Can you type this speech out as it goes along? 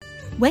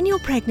When you're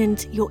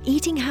pregnant, your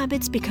eating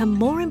habits become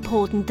more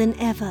important than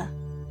ever.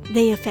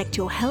 They affect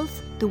your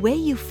health, the way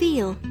you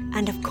feel,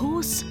 and of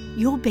course,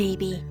 your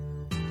baby.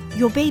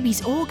 Your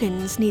baby's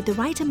organs need the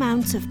right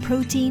amounts of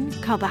protein,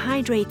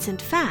 carbohydrates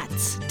and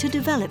fats to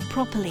develop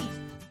properly.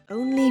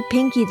 Only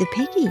Pinky the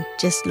piggy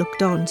just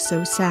looked on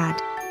so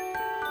sad.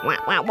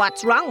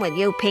 What's wrong with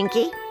you,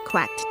 Pinky?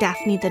 Quacked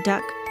Daphne the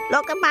duck.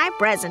 Look at my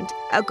present,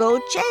 a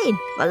gold chain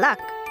for luck.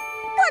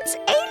 What's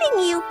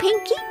ailing you,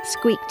 Pinky?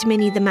 Squeaked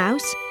Minnie the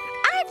mouse.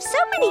 I've so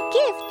many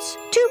gifts,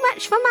 too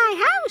much for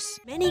my house.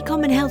 Many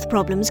common health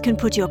problems can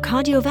put your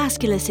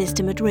cardiovascular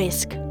system at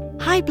risk.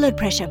 High blood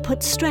pressure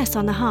puts stress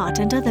on the heart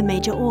and other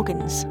major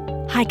organs.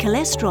 High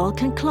cholesterol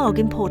can clog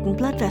important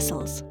blood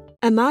vessels.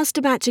 A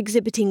master batch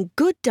exhibiting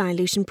good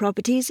dilution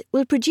properties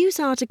will produce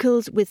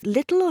articles with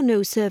little or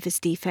no surface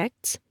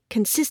defects,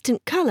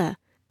 consistent colour,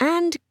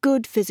 and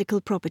good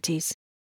physical properties.